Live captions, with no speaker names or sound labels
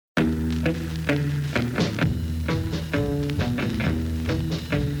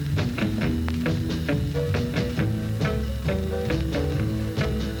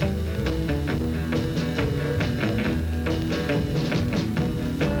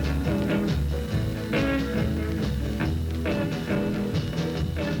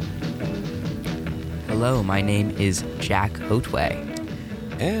Hello, my name is Jack Otway.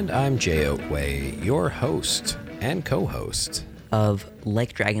 And I'm Jay Otway, your host and co-host Of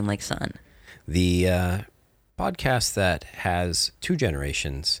Like Dragon, Like Sun. The podcast that has two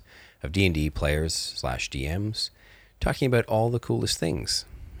generations of D&D players / DMs talking about all the coolest things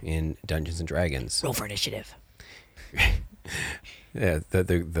in Dungeons and Dragons. Roll for initiative. Yeah,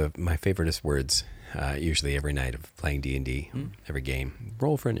 my favoriteest words, usually every night of playing D&D, every game,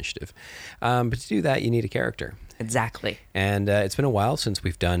 roll for initiative. But to do that, you need a character. Exactly. And it's been a while since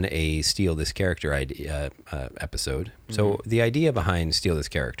we've done a Steal This Character episode. So the idea behind Steal This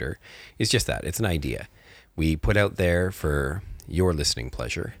Character is just that. It's an idea. We put out there for your listening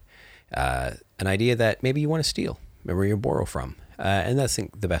pleasure an idea that maybe you want to steal, maybe you borrow from. And that's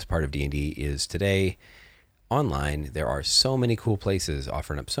the best part of D&D is today, online, there are so many cool places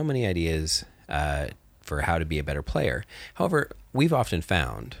offering up so many ideas for how to be a better player. However, we've often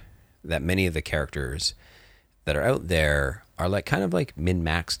found that many of the characters that are out there are like kind of like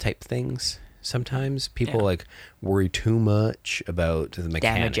min-max type things. Sometimes people like worry too much about the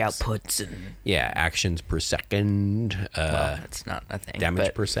mechanics. Damage outputs and... Yeah, actions per second. well, that's not a thing.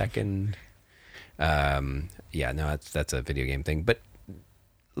 Damage per second. Yeah, no, that's a video game thing. But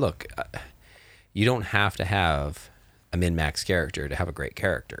look, you don't have to have a min-max character to have a great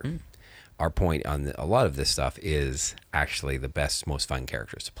character. Our point on a lot of this stuff is actually the best, most fun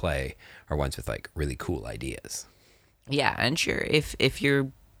characters to play are ones with like really cool ideas. Yeah, and sure, if your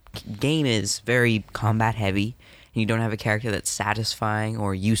game is very combat heavy and you don't have a character that's satisfying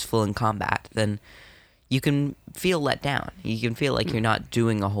or useful in combat, then you can feel let down. You can feel like you're not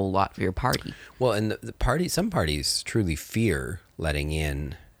doing a whole lot for your party. Well, and some parties truly fear letting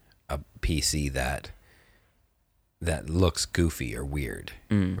in a PC that looks goofy or weird,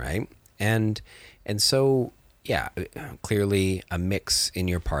 right? And so, yeah, clearly a mix in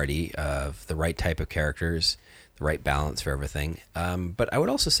your party of the right type of characters, the right balance for everything. But I would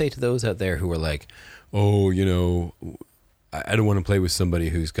also say to those out there who are like, oh, I don't want to play with somebody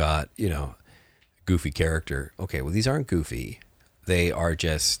who's got, a goofy character. Okay, well, these aren't goofy. These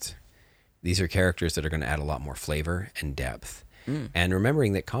are characters that are going to add a lot more flavor and depth. And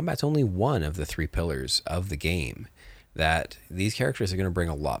remembering that combat's only one of the three pillars of the game, that these characters are going to bring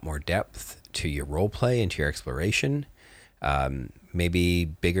a lot more depth to your role play and to your exploration. Maybe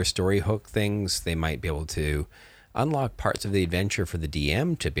bigger story hook things. They might be able to unlock parts of the adventure for the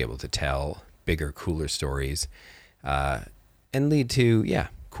DM to be able to tell bigger, cooler stories and lead to,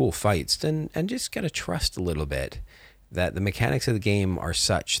 cool fights. And just got to trust a little bit that the mechanics of the game are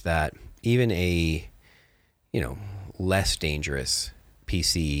such that even a, less dangerous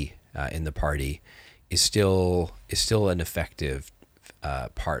PC in the party is still an effective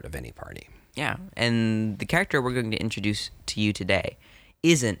part of any party. Yeah, and the character we're going to introduce to you today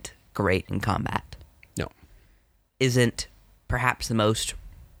isn't great in combat. No. Isn't perhaps the most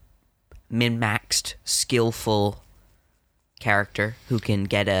min-maxed, skillful character who can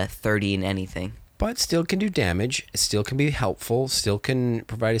get a 30 in anything. But still can do damage, still can be helpful, still can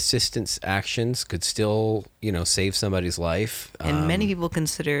provide assistance actions, could still, save somebody's life. And many people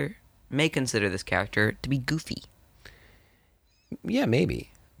may consider this character to be goofy. Yeah, maybe.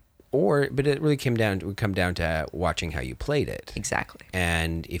 But it really would come down to watching how you played it. Exactly.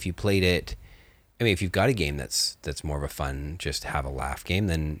 And if you played it, if you've got a game that's more of a fun, just have a laugh game,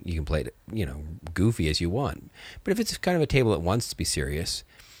 then you can play it, goofy as you want. But if it's kind of a table that wants to be serious,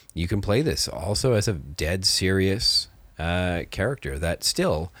 you can play this also as a dead serious character that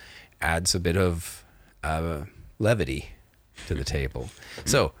still adds a bit of levity to the table.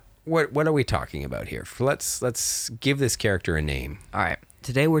 So what are we talking about here? Let's give this character a name. All right.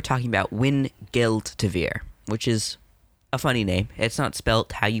 Today we're talking about Wingild Tavir, which is a funny name. It's not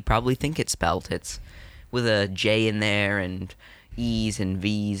spelt how you probably think it's spelt. It's with a J in there and E's and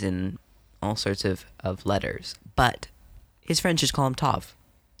V's and all sorts of letters. But his friends just call him Tav.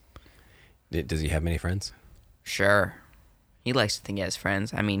 Does he have many friends? Sure. He likes to think he has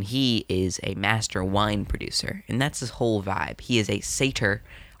friends. I mean, he is a master wine producer, and that's his whole vibe. He is a satyr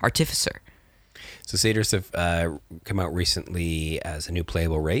artificer. So satyrs have come out recently as a new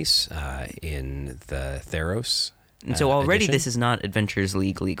playable race in the Theros. And so already edition. This is not Adventures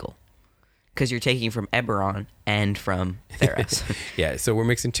League legal, because you're taking from Eberron and from Theros. Yeah, so we're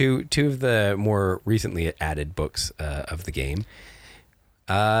mixing two of the more recently added books of the game.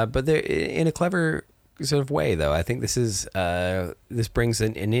 But they're in a clever sort of way, though. I think this brings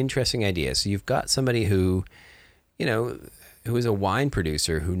an interesting idea. So you've got somebody who, who is a wine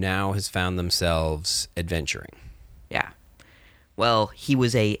producer who now has found themselves adventuring. Yeah. Well, he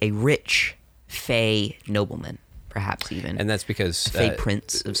was a rich Fey nobleman, perhaps even. And that's because... a Fey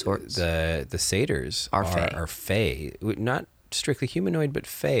prince of sorts. The satyrs are Fey. Not strictly humanoid, but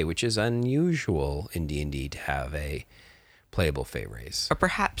Fey, which is unusual in D&D to have a playable Fey race. Or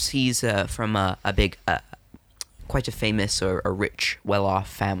perhaps he's from a big, quite a famous or a rich, well-off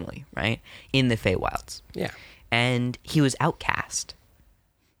family, right? In the Feywilds. Yeah. And he was outcast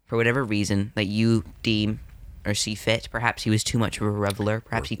for whatever reason that you deem or see fit. Perhaps he was too much of a reveler.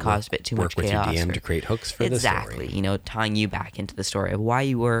 Perhaps he caused a bit too much chaos. Work with your DM to create hooks for the story. Exactly. Tying you back into the story of why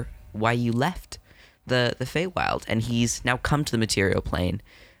you left the Feywild. And he's now come to the material plane,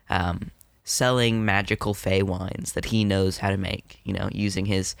 selling magical Fey wines that he knows how to make, using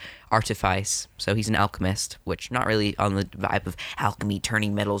his artifice. So he's an alchemist, which not really on the vibe of alchemy,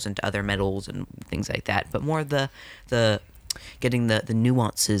 turning metals into other metals and things like that, but more the getting the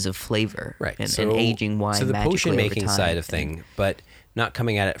nuances of flavor, right? And aging wine. So the potion making side of thing, thing, but not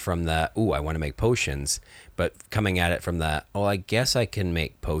coming at it from the I want to make potions, but coming at it from the I guess I can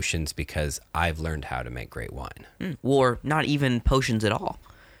make potions because I've learned how to make great wine. Or not even potions at all.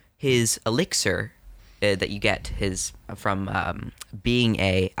 His elixir that you get from being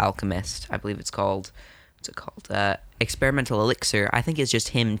a alchemist, I believe it's called. What's it called? Experimental elixir. I think it's just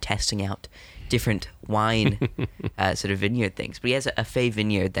him testing out different wine sort of vineyard things. But he has a Fey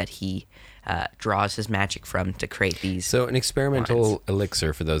vineyard that he draws his magic from to create these. So an experimental wines.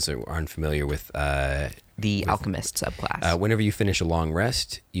 elixir, for those that aren't familiar with the alchemist subclass. Whenever you finish a long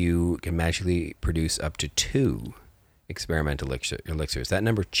rest, you can magically produce up to 2 experimental elixirs. That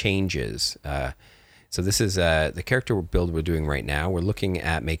number changes. So this is the character build we're doing right now. We're looking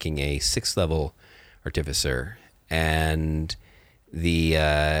at making a 6th level artificer, and the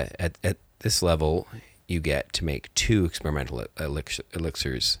at this level you get to make 2 experimental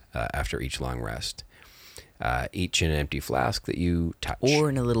elixirs after each long rest, each in an empty flask that you touch, or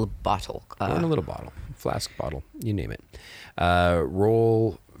in a little bottle, flask, bottle, you name it.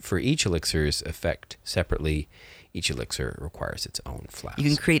 Roll for each elixir's effect separately. Each elixir requires its own flask. You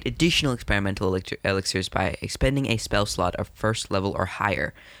can create additional experimental elixirs by expending a spell slot of 1st level or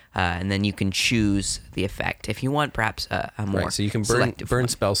higher, and then you can choose the effect. If you want perhaps a more right, so you can burn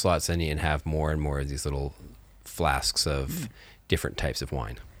spell slots and have more and more of these little flasks of different types of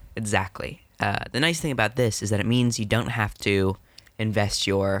wine. Exactly. The nice thing about this is that it means you don't have to invest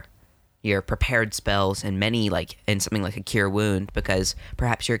your prepared spells in something like a cure wound, because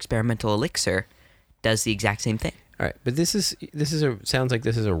perhaps your experimental elixir does the exact same thing. All right, but sounds like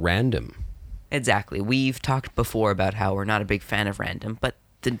this is a random. Exactly. We've talked before about how we're not a big fan of random, but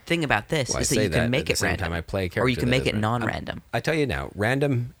the thing about this is that you can make it random, I play a character or you can make it non-random. I tell you now,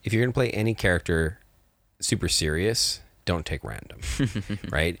 random. If you're going to play any character super serious, don't take random,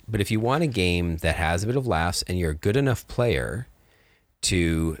 right? But if you want a game that has a bit of laughs and you're a good enough player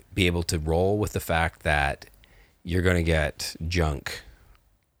to be able to roll with the fact that you're going to get junk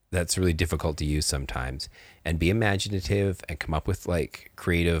that's really difficult to use sometimes, and be imaginative and come up with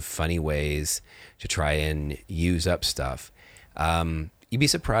creative, funny ways to try and use up stuff. You'd be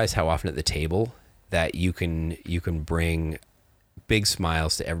surprised how often at the table that you can bring big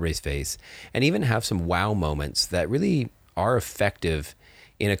smiles to everybody's face and even have some wow moments that really are effective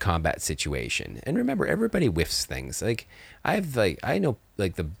in a combat situation. And remember, everybody whiffs things. I know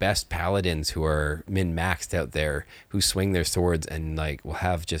the best paladins who are min-maxed out there who swing their swords and will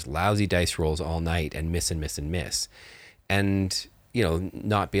have just lousy dice rolls all night and miss and miss and miss. And,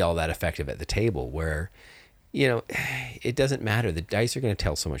 not be all that effective at the table where, it doesn't matter. The dice are going to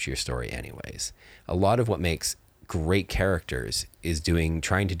tell so much of your story anyways. A lot of what makes great characters is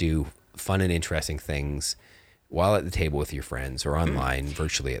trying to do fun and interesting things while at the table with your friends or online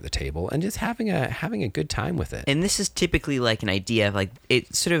virtually at the table, and just having a good time with it. And this is typically an idea of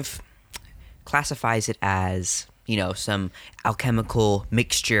it sort of classifies it as, some alchemical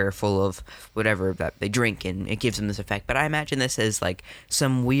mixture full of whatever that they drink, and it gives them this effect. But I imagine this as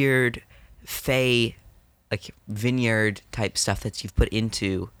some weird Fey vineyard type stuff that you've put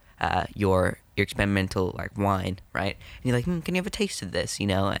into your experimental wine, right? And you're can you have a taste of this?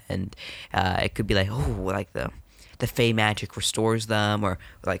 And it could be the Fey magic restores them, or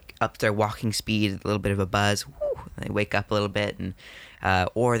up their walking speed, a little bit of a buzz. Woo, they wake up a little bit, and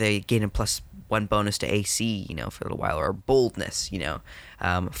or they gain a +1 bonus to AC, for a little while, or boldness,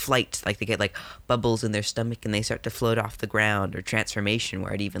 flight, they get bubbles in their stomach and they start to float off the ground, or transformation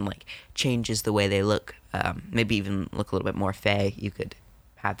where it even changes the way they look, maybe even look a little bit more Fey. You could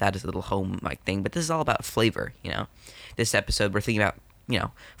have that as a little home like thing. But this is all about flavor. This episode we're thinking about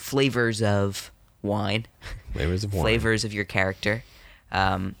flavors of wine, Flavors of wine. flavors of your character,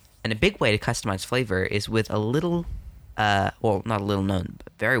 and a big way to customize flavor is with a little, well, not a little known,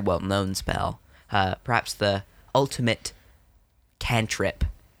 but very well known spell. Perhaps the ultimate cantrip,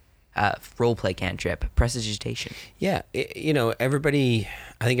 roleplay cantrip, prestidigitation. Yeah, I think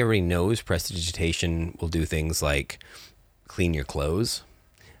everybody knows prestidigitation will do things like clean your clothes,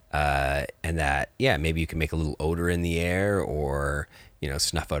 and that, maybe you can make a little odor in the air or,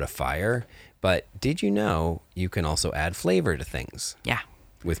 snuff out a fire. But did you know you can also add flavor to things? Yeah.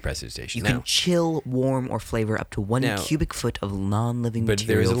 With prestidigitation. You can chill, warm, or flavor up to 1 cubic foot of non-living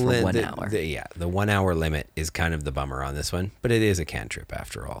material for 1 hour. The 1 hour limit is kind of the bummer on this one, but it is a cantrip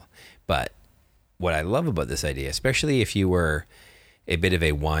after all. But what I love about this idea, especially if you were a bit of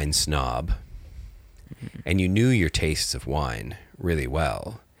a wine snob and you knew your tastes of wine really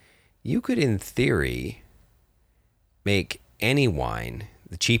well, you could, in theory, make any wine,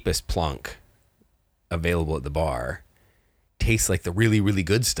 the cheapest plunk available at the bar, taste like the really, really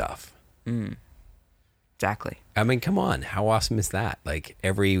good stuff. Exactly. I mean, come on. How awesome is that? Like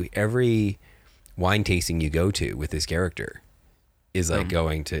every wine tasting you go to with this character is like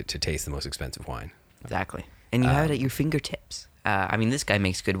going to taste the most expensive wine. Exactly. And you have it at your fingertips. This guy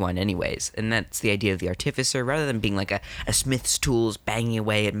makes good wine anyways, and that's the idea of the artificer. Rather than being like a smith's tools banging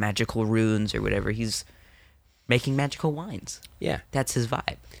away at magical runes or whatever, he's making magical wines. Yeah. That's his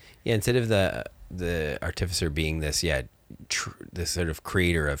vibe. Yeah, instead of the artificer being this, this sort of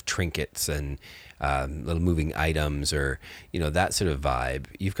creator of trinkets and little moving items, or that sort of vibe,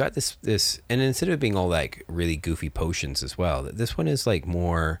 you've got this, and instead of being all like really goofy potions as well, this one is like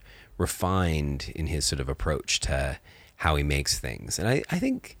more refined in his sort of approach to how he makes things. And I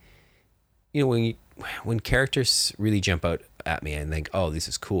think when characters really jump out at me and think, oh, this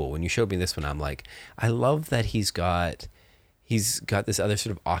is cool, when you showed me this one, I'm like, I love that he's got this other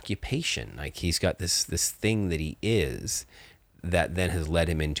sort of occupation. Like he's got this thing that he is that then has led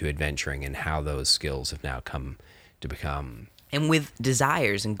him into adventuring, and how those skills have now come to become. And with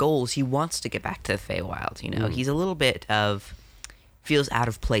desires and goals, he wants to get back to the Feywild. He's a little bit feels out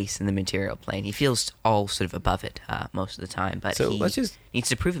of place in the material plane. He feels all sort of above it most of the time, but so he let's just needs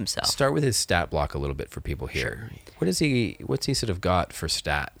to prove himself. Start with his stat block a little bit for people here. Sure. What's he sort of got for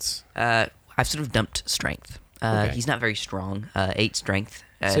stats? I've sort of dumped strength. Okay. He's not very strong. 8 strength.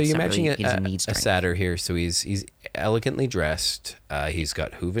 So you're imagining really, a satyr here. So he's elegantly dressed. He's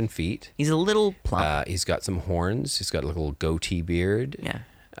got hooven feet. He's a little plump. He's got some horns. He's got a little goatee beard.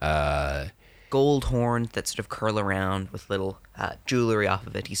 Yeah. Gold horns that sort of curl around with little jewelry off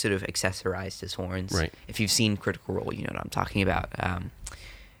of it. He sort of accessorized his horns. Right. If you've seen Critical Role, you know what I'm talking about.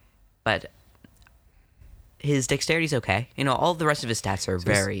 But his dexterity's okay. All the rest of his stats are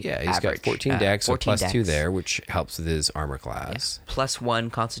very he's average. got 14 dex, so 14 +2 there, which helps with his armor class. Yeah. +1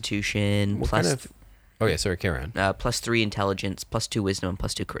 constitution. Oh yeah, sorry, carry on. +3 intelligence, +2 wisdom, and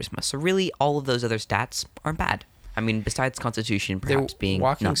 +2 charisma. So really, all of those other stats aren't bad. Besides constitution perhaps being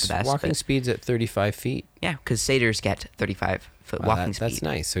not the best. Walking speed's at 35 feet. Yeah, because satyrs get 35-foot walking speed. That's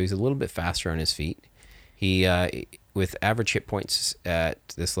nice. So he's a little bit faster on his feet. He, with average hit points at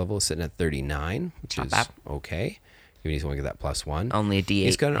this level, is sitting at 39, which is bad. okay. He's only got that +1. Only a D8.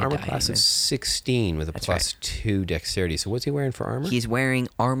 He's got an armor class of 16 with a That's +2 dexterity. So what's he wearing for armor? He's wearing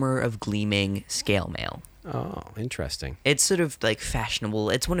armor of gleaming scale mail. Oh, interesting. It's sort of like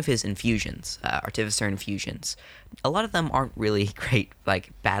fashionable. It's one of his infusions, artificer infusions. A lot of them aren't really great, like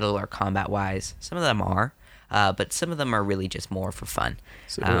battle or combat wise. Some of them are, but some of them are really just more for fun.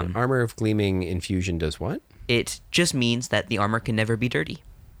 So armor of gleaming infusion does what? It just means that the armor can never be dirty.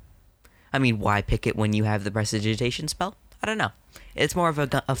 Why pick it when you have the prestidigitation spell? I don't know. It's more of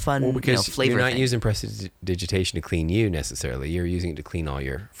a fun, because flavor you're not thing. using prestidigitation to clean you necessarily. You're using it to clean all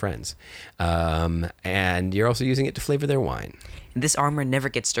your friends, and you're also using it to flavor their wine. This armor never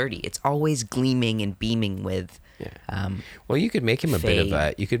gets dirty. It's always gleaming and beaming with. Yeah. Well, you could make him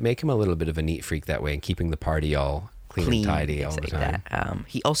you could make him a little bit of a neat freak that way, and keeping the party all clean and tidy all the time. That.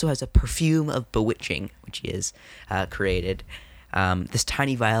 He also has a perfume of bewitching, which he has created. This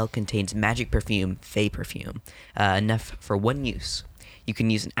tiny vial contains magic perfume, Fey perfume, enough for 1 use. You can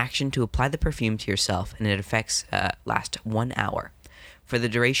use an action to apply the perfume to yourself, and it effects last 1 hour. For the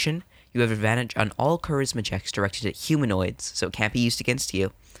duration, you have advantage on all charisma checks directed at humanoids, so it can't be used against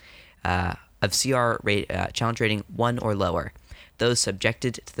you, of CR challenge rating 1 or lower. Those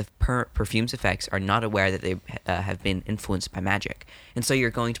subjected to the perfume's effects are not aware that they have been influenced by magic. And so you're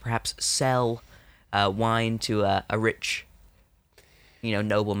going to perhaps sell wine to a rich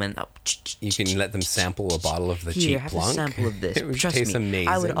noblemen. Oh, You can let them sample a bottle of the here, cheap have Blanc. a sample of this. It would Trust taste me, amazing.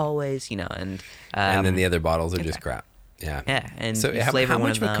 I would always, and then the other bottles are just crap. Yeah. Yeah, and so you how flavor one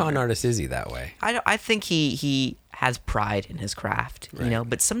much of of a them, con artist is he that way? I think he has pride in his craft, Right.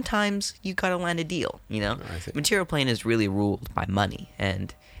 but sometimes you gotta land a deal, I see. Material Plane is really ruled by money,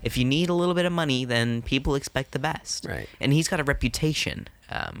 and if you need a little bit of money, then people expect the best. Right. And he's got a reputation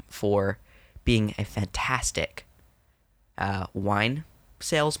for being a fantastic wine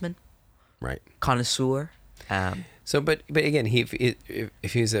salesman, Right. connoisseur. So, but again,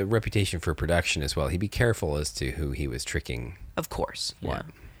 if he's a reputation for production as well, he'd be careful as to who he was tricking. Of course. What?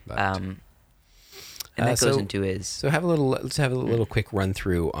 But- And that goes into his... So let's have a little quick run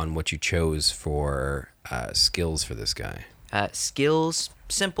through on what you chose for skills for this guy. skills,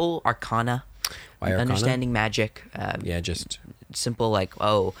 simple, arcana. Why arcana? Understanding magic. Just Simple, like,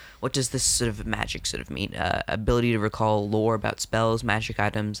 what does this sort of magic sort of mean? Ability to recall lore about spells, magic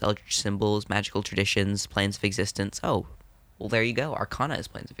items, eldritch symbols, magical traditions, planes of existence. Oh, well, there you go. Arcana is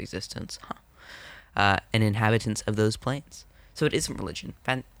planes of existence. And inhabitants of those planes. So it isn't religion.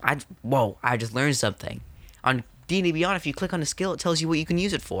 I just learned something. On D&D Beyond, if you click on a skill, it tells you what you can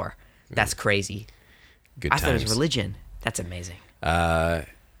use it for. That's crazy. good I times. thought it was religion. That's amazing. The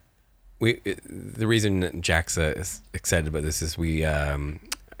reason Jack's excited about this is we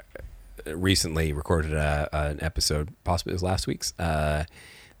recently recorded an episode, possibly it was last week's,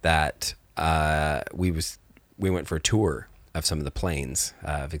 that we went for a tour of some of the planes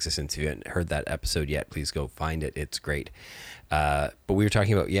of existence. If you haven't heard that episode yet, please go find it. It's great. But we were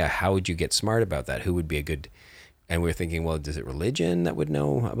talking about, how would you get smart about that? Who would be a good... And we were thinking, well, is it religion that would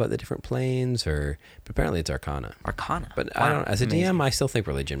know about the different planes, but apparently it's arcana. Arcana. But Wow, I don't. As a amazing. DM, I still think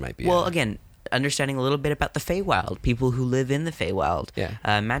religion might be. Well, again, understanding a little bit about the Feywild, people who live in the Feywild,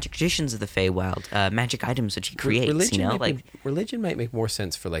 magic traditions of the Feywild, magic items that he creates. Religion might make more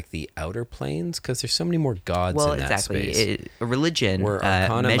sense for like the outer planes because there's so many more gods well, in that exactly. space. A religion Where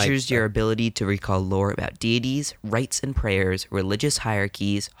arcana measures might- your ability to recall lore about deities, rites and prayers, religious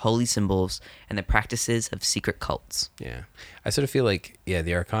hierarchies, holy symbols, and the practices of secret cults. Yeah, I sort of feel like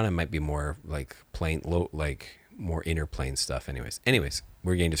the arcana might be more like more inner plane stuff. Anyways,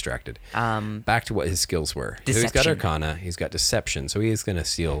 we're getting distracted. Back to what his skills were. So he's got Deception. arcana. He's got deception. So he is going to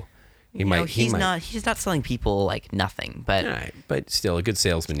steal. He's Not selling people like nothing, but Right, but still, a good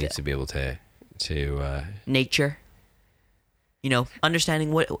salesman needs to be able to nature.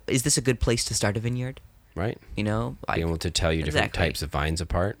 Understanding what is this a good place to start a vineyard? right, Like be able to tell you different Exactly. types of vines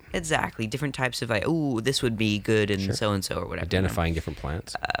apart, exactly different types of like, this would be good and Sure. so and so or whatever. identifying different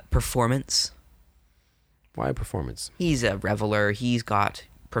plants. Performance. Why performance? He's a reveler. He's got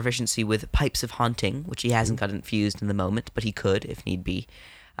proficiency with pipes of haunting, which he hasn't got infused in the moment, but he could if need be.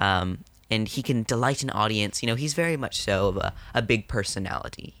 And he can delight an audience. He's very much so of a big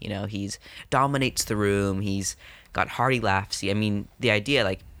personality. He's dominates the room. He's got hearty laughs. I mean, the idea,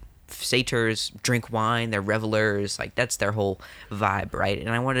 like, satyrs drink wine, they're revelers, like, that's their whole vibe, right? And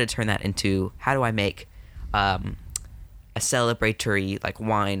I wanted to turn that into, how do I make a celebratory, like,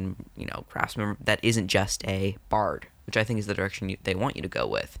 wine, craftsman that isn't just a bard, which I think is the direction they want you to go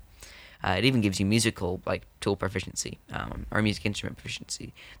with. It even gives you musical, like, tool proficiency, or music instrument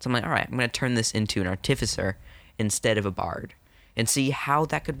proficiency. So I'm like, all right, I'm going to turn this into an artificer instead of a bard and see how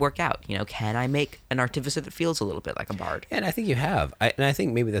that could work out. Can I make an artificer that feels a little bit like a bard? And I think you have. And I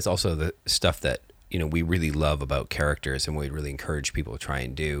think maybe that's also the stuff that, we really love about characters and we really encourage people to try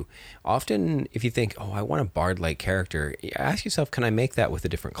and do. Often, if you think, I want a bard-like character, ask yourself, can I make that with a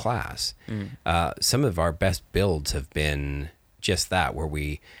different class? Some of our best builds have been just that, where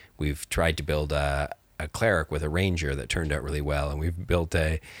we've tried to build a cleric with a ranger that turned out really well, and we've built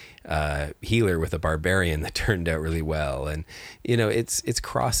a healer with a barbarian that turned out really well. And, it's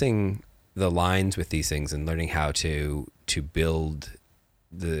crossing the lines with these things and learning how to build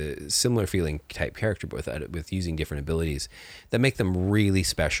the similar feeling type character, but with using different abilities that make them really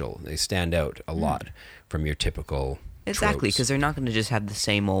special. They stand out a lot from your typical Exactly, tropes. because they're not going to just have the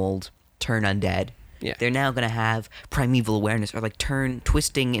same old turn undead. Yeah. They're now going to have primeval awareness, or like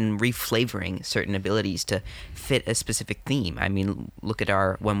twisting and reflavoring certain abilities to fit a specific theme. I mean, look at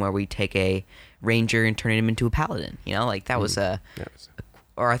our one where we take a ranger and turn him into a paladin. That was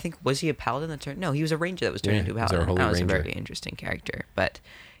or I think, was he a paladin that turned? No, he was a ranger that was turned into a he was our paladin. holy That was ranger. a very interesting character. But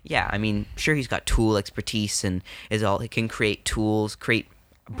yeah, I mean, sure, he's got tool expertise and he can create tools, create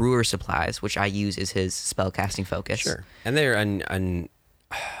brewer supplies, which I use as his spell casting focus. Sure, and they're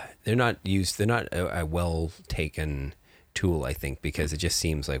not used. They're not a well taken tool, I think, because it just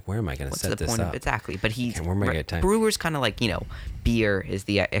seems like, where am I going to What's set the this point up? of exactly? But where am I gonna get time? Brewer's kind of like beer is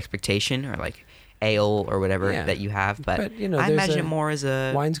the expectation, or like ale or whatever Yeah. that you have, but But, you know, I there's imagine a- it more as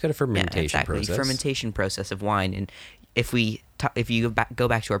a Wine's got a fermentation process. fermentation process of wine. And if you go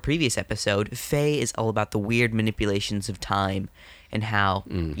back to our previous episode, Fey is all about the weird manipulations of time and how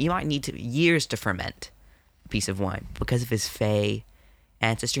you might need years to ferment a piece of wine because of his Fey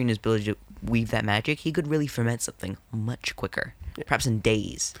ancestry and his ability to weave that magic. He could really ferment something much quicker, perhaps in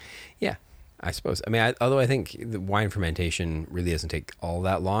days. Yeah, I suppose. I mean, although I think the wine fermentation really doesn't take all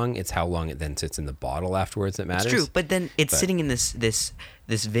that long. It's how long it then sits in the bottle afterwards that matters. It's true, but then it's sitting in this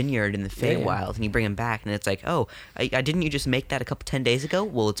vineyard in the Feywild, and you bring him back, and it's like, oh, I didn't you just make that 10 days ago?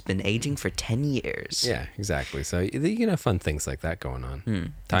 Well, it's been aging for 10 years. Yeah, exactly. So you can have fun things like that going on.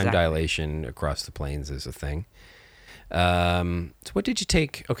 Time exactly. dilation across the plains is a thing. So what did you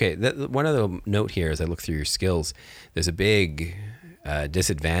take? Okay, one other note here as I look through your skills, there's a big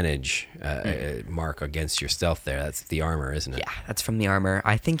disadvantage mark against your stealth there. That's the armor, isn't it? Yeah, that's from the armor.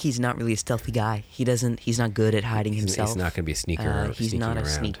 I think he's not really a stealthy guy. He's not good at hiding himself. He's not going to be a sneaker. He's not a around.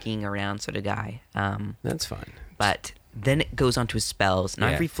 sneaking around sort of guy. That's fine. But then it goes on to his spells, and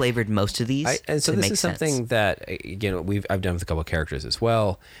I've reflavored most of these. And so to this make is something sense. that I've done with a couple of characters as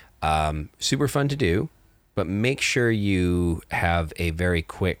well. Super fun to do, but make sure you have a very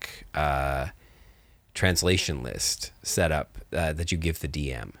quick translation list set up that you give the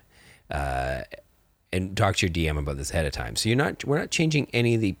DM, and talk to your DM about this ahead of time. So we're not changing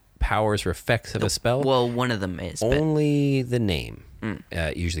any of the powers or effects of a spell. Well, one of them is. But Only the name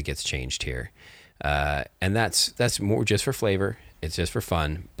usually gets changed here, and that's more just for flavor. It's just for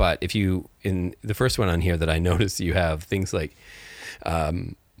fun. But if you in the first one on here that I noticed, you have things like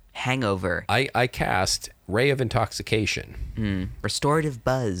hangover, I cast Ray of Intoxication. restorative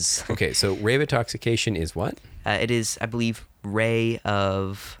buzz. Okay, so Ray of Intoxication is what? It is, I believe, ray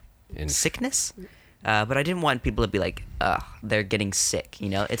of sickness. But I didn't want people to be like, they're getting sick.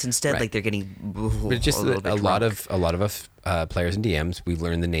 It's instead Right. like they're getting. But it's just a little bit a lot drunk. of us players and DMs, we've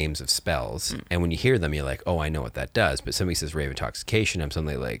learned the names of spells, and when you hear them, you're like, oh, I know what that does. But somebody says Ray of Intoxication, I'm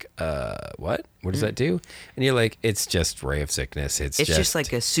suddenly like, what? What does that do? And you're like, it's just Ray of Sickness. It's just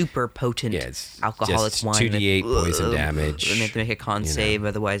like a super potent alcoholic just wine. 2d8 poison damage. And they have to make a con save,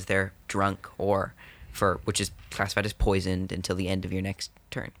 otherwise they're drunk which is classified as poisoned until the end of your next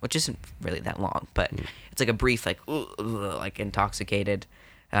turn, which isn't really that long, but it's like a brief like intoxicated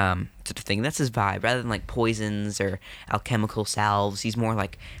sort of thing. That's his vibe, rather than like poisons or alchemical salves. He's more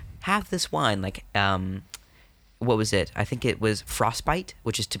like, have this wine, like what was it? I think it was frostbite,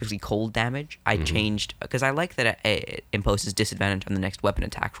 which is typically cold damage. I changed because I like that it imposes disadvantage on the next weapon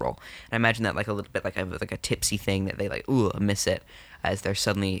attack roll. And I imagine that like a little bit like a tipsy thing that they like miss it as they're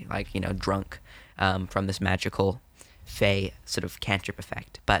suddenly like drunk from this magical Fey sort of cantrip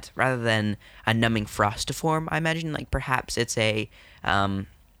effect. But rather than a numbing frost to form, I imagine like perhaps it's a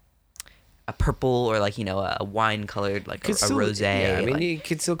purple or like a wine colored like a rosé. Yeah, I mean, like, you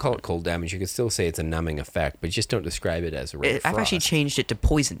could still call it cold damage. You could still say it's a numbing effect, but just don't describe it as a ray of I've actually frost. changed it to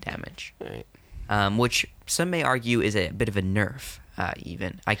poison damage, Right. which some may argue is a bit of a nerf.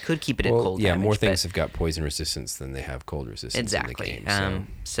 Even I could keep it at cold yeah, damage. more but- things have got poison resistance than they have cold resistance exactly. in the game.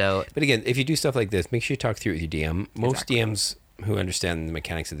 So But again, if you do stuff like this, make sure you talk through it with your DM. Most Exactly. DMs who understand the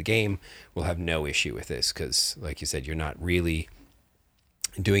mechanics of the game will have no issue with this because, like you said, you're not really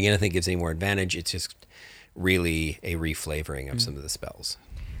doing anything that gives any more advantage. It's just really a reflavoring of some of the spells.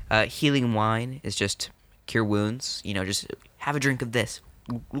 healing wine is just cure wounds. Just have a drink of this.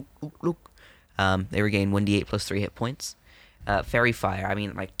 Look, look, look. They regain 1d8 plus 3 hit points. Fairy fire, I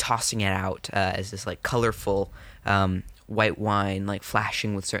mean, like tossing it out as this like colorful white wine, like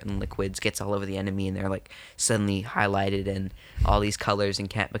flashing with certain liquids, gets all over the enemy, and they're like suddenly highlighted in all these colors and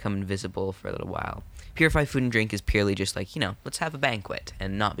can't become invisible for a little while. Purified food and drink is purely just like, let's have a banquet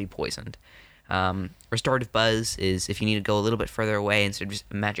and not be poisoned. Restorative buzz is if you need to go a little bit further away and sort of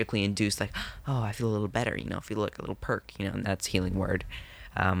just magically induce like, oh, I feel a little better, feel like a little perk, and that's healing word.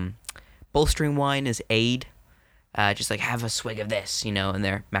 Bolstering wine is aid. Just like have a swig of this, and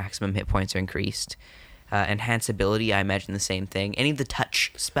their maximum hit points are increased. Enhance ability, I imagine the same thing. Any of the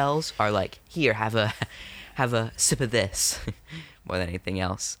touch spells are like, here, have a sip of this, more than anything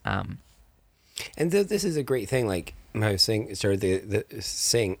else. And this is a great thing. Like I was saying,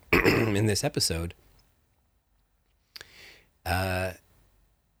 saying in this episode,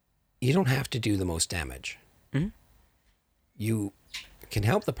 you don't have to do the most damage. Mm-hmm. You can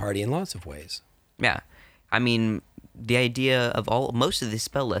help the party in lots of ways. Yeah. I mean, the idea of most of these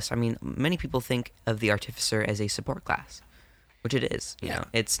spell lists, I mean, many people think of the Artificer as a support class, which it is. You know,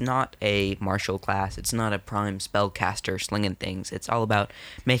 it's not a martial class. It's not a prime spellcaster slinging things. It's all about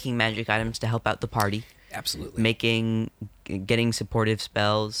making magic items to help out the party. Absolutely. Getting supportive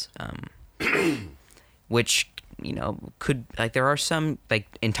spells. which could, like, there are some, like,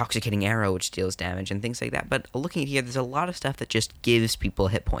 intoxicating arrow which deals damage and things like that. But looking at here, there's a lot of stuff that just gives people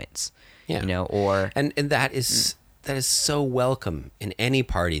hit points. Yeah. Or and that is so welcome in any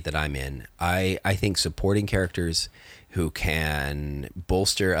party that I'm in. I think supporting characters who can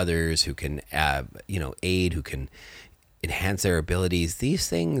bolster others, who can aid, who can enhance their abilities. These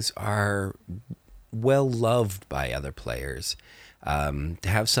things are well loved by other players. To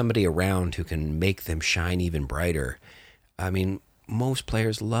have somebody around who can make them shine even brighter. I mean, most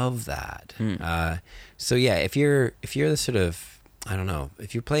players love that. So yeah, if you're the sort of, I don't know,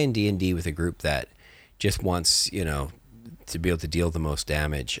 if you're playing D&D with a group that just wants, to be able to deal the most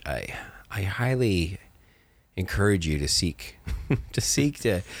damage, I highly encourage you to seek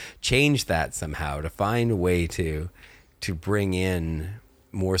to change that somehow, to find a way to bring in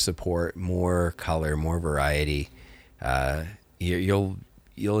more support, more color, more variety. You'll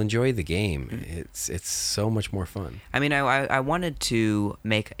enjoy the game. It's so much more fun. I mean, I wanted to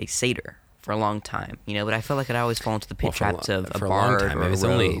make a satyr for a long time, but I felt like I'd always fall into the pit traps of a bard or a rogue. It's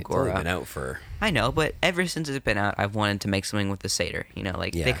only been out for... I know, but ever since it's been out, I've wanted to make something with the satyr.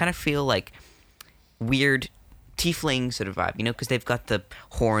 They kind of feel like weird tiefling sort of vibe, because they've got the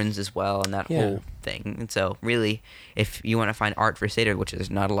horns as well and that whole thing. And so really, if you want to find art for satyr, which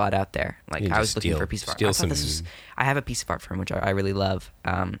there's not a lot out there, I was looking for a piece of art. I have a piece of art from which I really love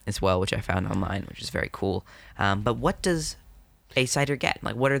as well, which I found online, which is very cool. But what does a satyr get?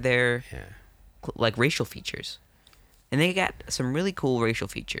 Like, what are their racial features? And they got some really cool racial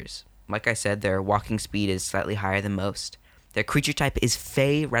features. Like I said, their walking speed is slightly higher than most. Their creature type is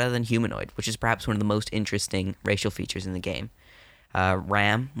Fey rather than humanoid, which is perhaps one of the most interesting racial features in the game.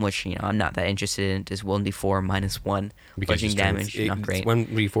 Ram, which I'm not that interested in, is 1d4 -1 bludgeoning damage. Not great.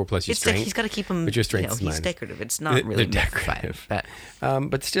 1d4 plus your strength. He's got to keep him. But your strength he's decorative. It's not really decorative.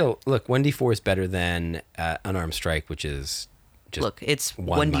 But still, look, 1d4 is better than unarmed strike, which is just it's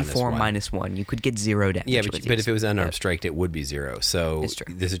 1d4 -1. You could get 0 damage. Yeah, but if it was unarmed strike, it would be 0. So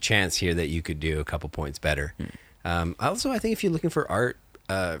there's a chance here that you could do a couple points better. Also, I think if you're looking for art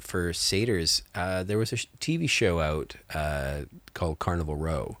for satyrs, there was a TV show out called Carnival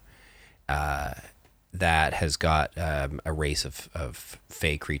Row that has got a race of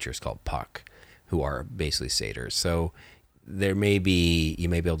fey creatures called Puck, who are basically satyrs. So you may be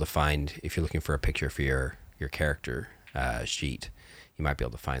able to find, if you're looking for a picture for your character sheet, you might be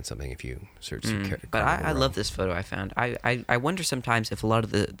able to find something if you search. But I love this photo I found. I wonder sometimes if a lot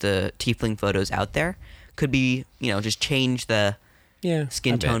of the tiefling photos out there could be, just change the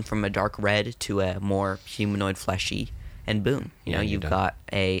skin tone from a dark red to a more humanoid, fleshy, and boom, you've got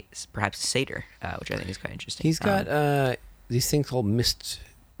perhaps a satyr, which I think is quite interesting. He's got these things called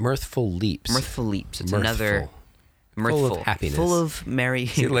mirthful leaps. Mirthful leaps. It's another mirthful, full of happiness, full of merry.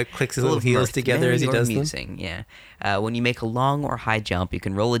 He clicks his little heels together as he does musing, them. Yeah. When you make a long or high jump, you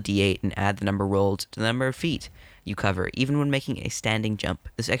can roll a d8 and add the number rolled to the number of feet you cover, even when making a standing jump.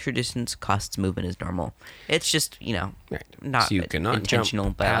 This extra distance costs movement as normal. It's just, not so you cannot intentional,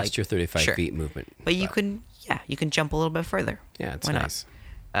 jump but past your 35 feet movement. But you can jump a little bit further. Yeah, it's Why nice.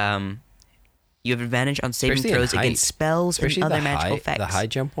 Not? You have advantage on saving throws against spells and other magical effects. The high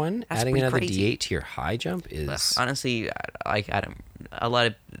jump one, adding another d8 to your high jump is... Honestly, I don't... A lot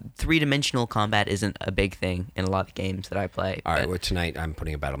of three-dimensional combat isn't a big thing in a lot of games that I play. All right, well, tonight I'm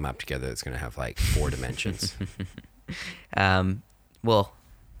putting a battle map together that's going to have 4 dimensions. What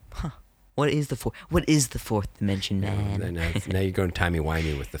is the fourth dimension, man? Now you're going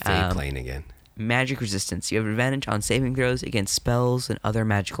timey-wimey with the Fey plane again. Magic resistance. You have advantage on saving throws against spells and other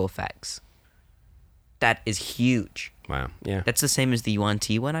magical effects. That is huge. Wow, yeah. That's the same as the Yuan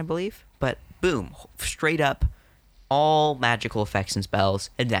Ti one, I believe. But boom, straight up, all magical effects and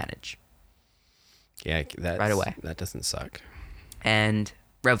spells, advantage. Yeah, right away. That doesn't suck. And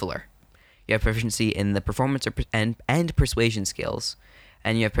Reveler. You have proficiency in the performance and persuasion skills.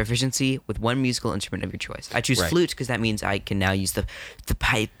 And you have proficiency with one musical instrument of your choice. I choose flute because that means I can now use the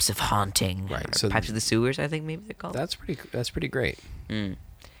pipes of haunting. Right. So pipes of the sewers, I think maybe they're called. That's pretty great.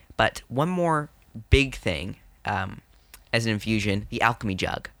 But one more big thing as an infusion, the alchemy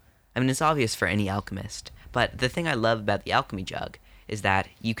jug. I mean, it's obvious for any alchemist. But the thing I love about the alchemy jug is that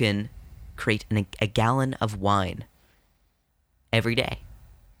you can create a gallon of wine every day.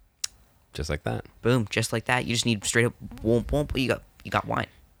 Just like that. Boom, just like that. You just need straight up, whoomp, whoomp, you got wine.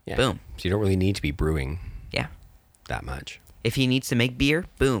 Yeah. Boom. So you don't really need to be brewing. Yeah. That much. If he needs to make beer,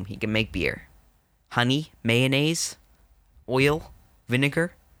 boom, he can make beer. Honey, mayonnaise, oil,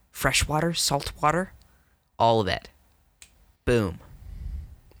 vinegar, fresh water, salt water, all of it. Boom.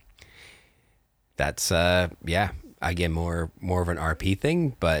 That's again more of an RP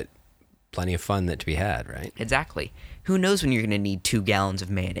thing, but plenty of fun that to be had, right? Exactly. Who knows when you're going to need 2 gallons of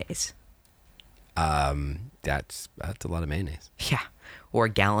mayonnaise? That's a lot of mayonnaise. Yeah. Or a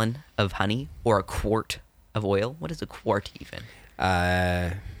gallon of honey, or a quart of oil. What is a quart even?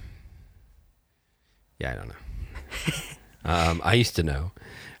 Yeah, I don't know. I used to know.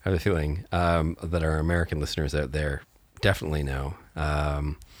 I have a feeling that our American listeners out there definitely know.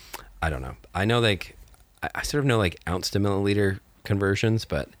 I don't know. I know, like, I sort of know like ounce to milliliter conversions,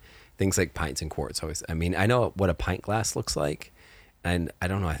 but things like pints and quarts always. I mean, I know what a pint glass looks like, and I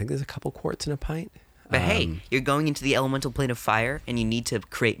don't know. I think there's a couple quarts in a pint. But hey, you're going into the elemental plane of fire, and you need to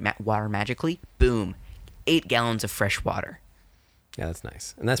create water magically. Boom, 8 gallons of fresh water. Yeah, that's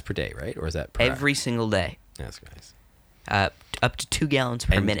nice, and that's per day, right? Or is that per every single day? Yeah, that's nice. Up to 2 gallons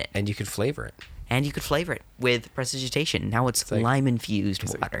per minute. And you could flavor it. And you could flavor it with prestidigitation. Now it's like, lime-infused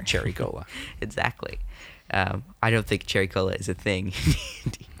water. Like cherry cola. Exactly. I don't think cherry cola is a thing.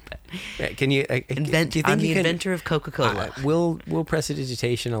 But can you... do you think I'm you the inventor of Coca-Cola. Will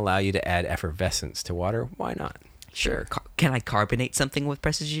prestidigitation allow you to add effervescence to water? Why not? Sure. Can I carbonate something with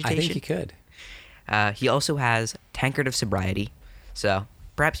prestidigitation? I think you could. He also has Tankard of Sobriety. So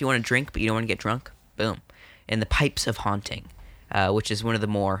perhaps you want to drink, but you don't want to get drunk. Boom. And the Pipes of Haunting, which is one of the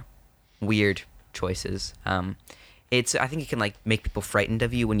more weird choices. I think it can like make people frightened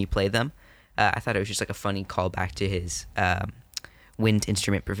of you when you play them. I thought it was just like a funny callback to his wind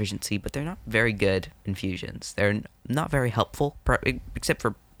instrument proficiency, but they're not very good infusions. They're not very helpful, except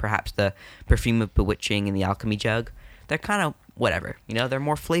for perhaps the Perfume of Bewitching and the Alchemy Jug. They're kind of whatever, they're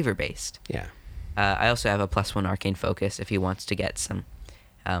more flavor based. Yeah. I also have a +1 arcane focus if he wants to get some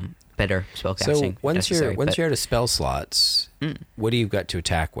better spellcasting. So once you're out of spell slots, what do you got to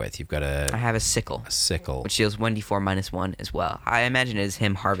attack with? You've got I have a sickle. A sickle. Which deals 1d4 -1 as well. I imagine it is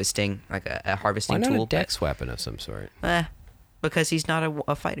him harvesting, like a harvesting tool. Why not tool. a dex weapon of some sort? Because he's not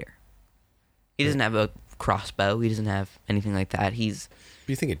a fighter. He doesn't have a crossbow. He doesn't have anything like that. Do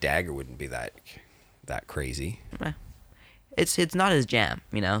you think a dagger wouldn't be that crazy? It's not his jam,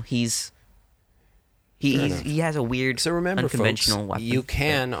 He has a weird, so remember, unconventional folks, weapon. You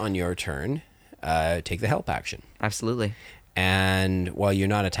can, on your turn, take the help action. Absolutely. And while you're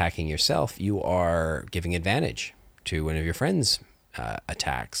not attacking yourself, you are giving advantage to one of your friends'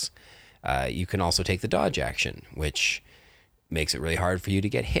 attacks. You can also take the dodge action, which makes it really hard for you to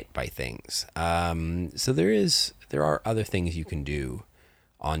get hit by things. So there are other things you can do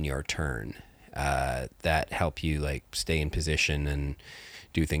on your turn that help you like stay in position and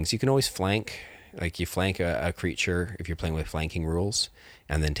do things. You can always flank. Like you flank a creature if you're playing with flanking rules,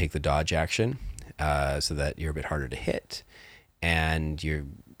 and then take the dodge action so that you're a bit harder to hit, and you're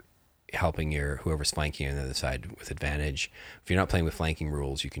helping whoever's flanking on the other side with advantage. If you're not playing with flanking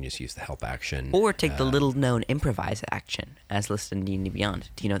rules, you can just use the help action. Or take the little-known improvise action as listed in D&D Beyond.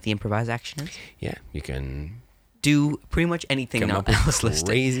 Do you know what the improvise action is? Yeah, you can do pretty much anything not else listed.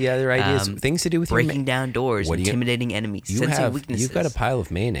 Crazy other ideas, things to do with breaking down doors, intimidating enemies, sensing weaknesses. You've got a pile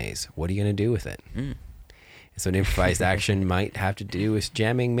of mayonnaise. What are you going to do with it? So an improvised action might have to do with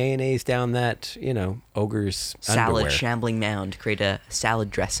jamming mayonnaise down that ogre's underwear. Shambling mound. Create a salad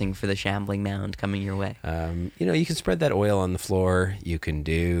dressing for the shambling mound coming your way. You can spread that oil on the floor. You can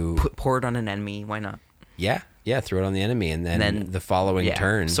pour it on an enemy. Why not? Yeah, throw it on the enemy, and then the following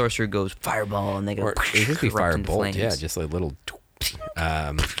turn, sorcerer goes fireball, and they go. Or it could be firebolt, just a little.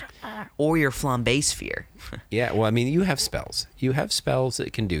 Or your flambe sphere. Yeah, well, I mean, you have spells. You have spells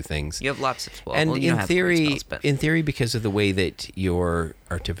that can do things. You have lots of spells. And in theory, because of the way that your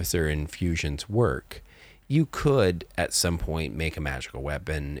artificer infusions work, you could at some point make a magical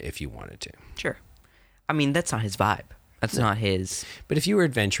weapon if you wanted to. Sure. I mean, that's not his vibe. That's not his. But if you were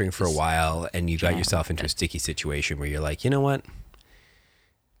adventuring for a while and you got yourself into a sticky situation where you're like, you know what?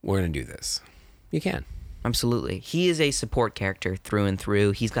 We're going to do this. You can. Absolutely. He is a support character through and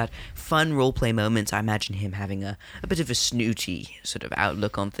through. He's got fun roleplay moments. I imagine him having a bit of a snooty sort of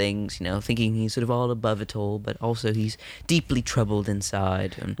outlook on things, thinking he's sort of all above it all, but also he's deeply troubled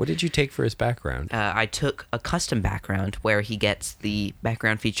inside. And, what did you take for his background? I took a custom background where he gets the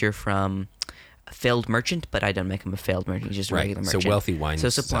background feature from a failed merchant, but I don't make him a failed merchant. He's just a regular merchant. So wealthy wine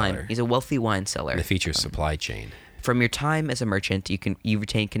seller. He's a wealthy wine seller. And the feature's supply chain. From your time as a merchant, you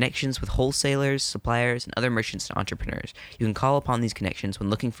retain connections with wholesalers, suppliers, and other merchants and entrepreneurs. You can call upon these connections when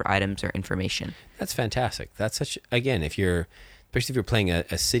looking for items or information. That's fantastic. That's especially if you're playing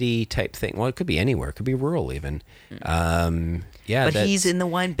a city type thing. Well, it could be anywhere. It could be rural even. But he's in the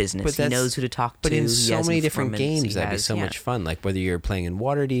wine business. He knows who to talk to. But in so many different games, that'd be so much fun. Like whether you're playing in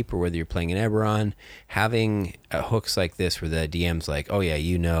Waterdeep or whether you're playing in Eberron, having hooks like this where the DM's like, oh yeah,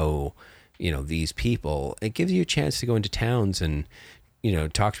 these people, it gives you a chance to go into towns and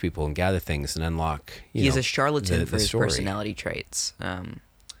talk to people and gather things and unlock. He's a charlatan for his story. personality traits. I'm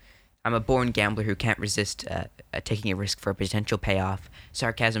a born gambler who can't resist taking a risk for a potential payoff.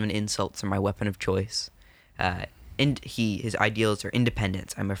 Sarcasm and insults are my weapon of choice. His ideals are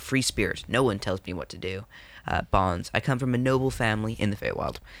independence. I'm a free spirit. No one tells me what to do. Bonds. I come from a noble family in the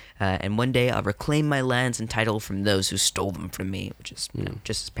Feywild, and one day I'll reclaim my lands and title from those who stole them from me, which is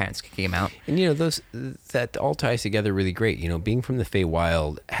just his parents kicking him out. And that all ties together really great. Being from the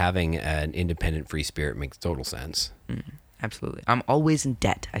Feywild, having an independent free spirit makes total sense. Absolutely. I'm always in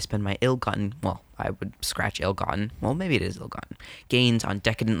debt. I spend my ill-gotten, I would scratch ill-gotten, maybe it is ill-gotten, gains on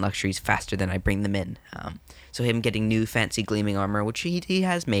decadent luxuries faster than I bring them in. So him getting new fancy gleaming armor, which he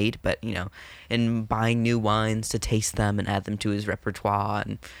has made, but, and buying new wines to taste them and add them to his repertoire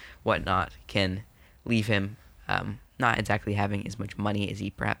and whatnot can leave him not exactly having as much money as he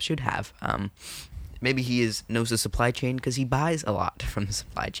perhaps should have. Maybe he knows the supply chain because he buys a lot from the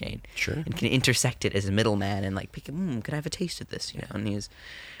supply chain. Sure. And can intersect it as a middleman and pick, can I have a taste of this? And he's...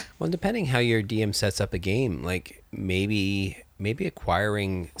 Well, depending how your DM sets up a game, maybe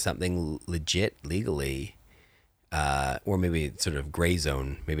acquiring something legit legally, or maybe sort of gray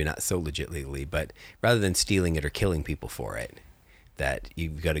zone, maybe not so legit legally, but rather than stealing it or killing people for it, that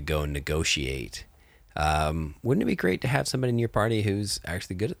you've got to go and negotiate. Wouldn't it be great to have somebody in your party who's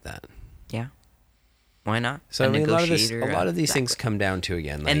actually good at that? Yeah. Why not? So a lot of these things come down to,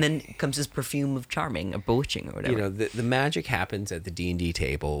 again, and then comes his perfume of charming, or bewitching, or whatever. The magic happens at the D&D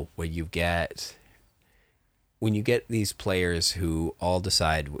table when you get these players who all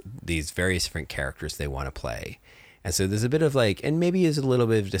decide these various different characters they want to play. And so there's a bit of and maybe there's a little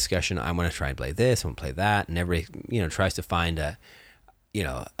bit of discussion. I want to try and play this, I want to play that, and everybody tries to find an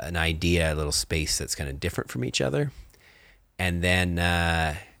idea, a little space that's kind of different from each other, and then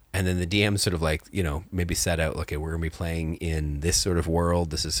the DM sort of maybe set out, okay, we're going to be playing in this sort of world.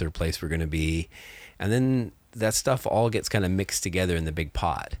 This is sort of place we're going to be. And then that stuff all gets kind of mixed together in the big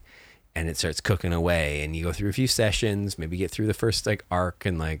pot, and it starts cooking away, and you go through a few sessions, maybe get through the first arc,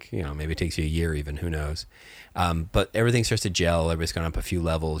 and maybe it takes you a year even, who knows. But everything starts to gel. Everybody's gone up a few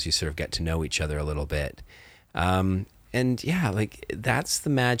levels. You sort of get to know each other a little bit. And yeah, that's the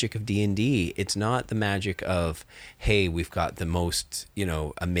magic of D&D. It's not the magic of, hey, we've got the most,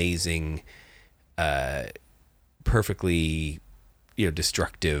 amazing, perfectly,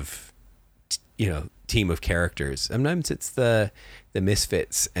 destructive, team of characters. Sometimes it's the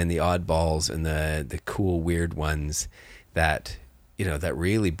misfits and the oddballs and the cool, weird ones that, that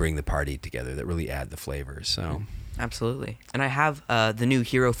really bring the party together, that really add the flavors. So... Absolutely. And I have the new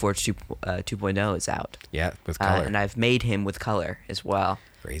Hero Forge 2.0 is out. Yeah, with color. And I've made him with color as well.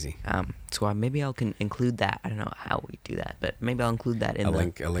 Crazy. So maybe I'll include that. I don't know how we do that, but maybe I'll include that in a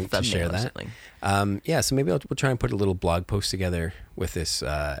link to share that. So maybe we'll try and put a little blog post together with this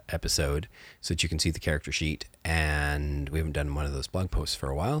episode so that you can see the character sheet. And we haven't done one of those blog posts for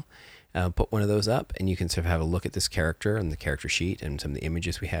a while. Put one of those up, and you can sort of have a look at this character and the character sheet and some of the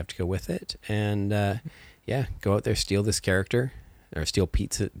images we have to go with it. And... go out there, steal this character, or steal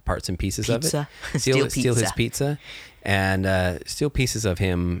parts and pieces of it. Steal his pizza, and steal pieces of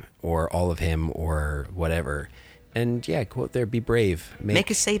him, or all of him, or whatever. And go out there, be brave. Make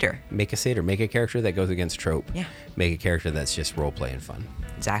a satyr. Make a character that goes against trope. Yeah. Make a character that's just role play and fun.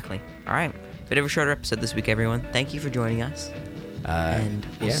 Exactly. All right. Bit of a shorter episode this week, everyone. Thank you for joining us. And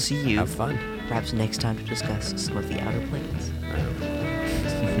we'll see you. Have fun. Perhaps next time to discuss some of the Outer Planes.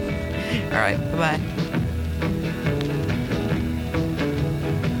 All right. Bye-bye.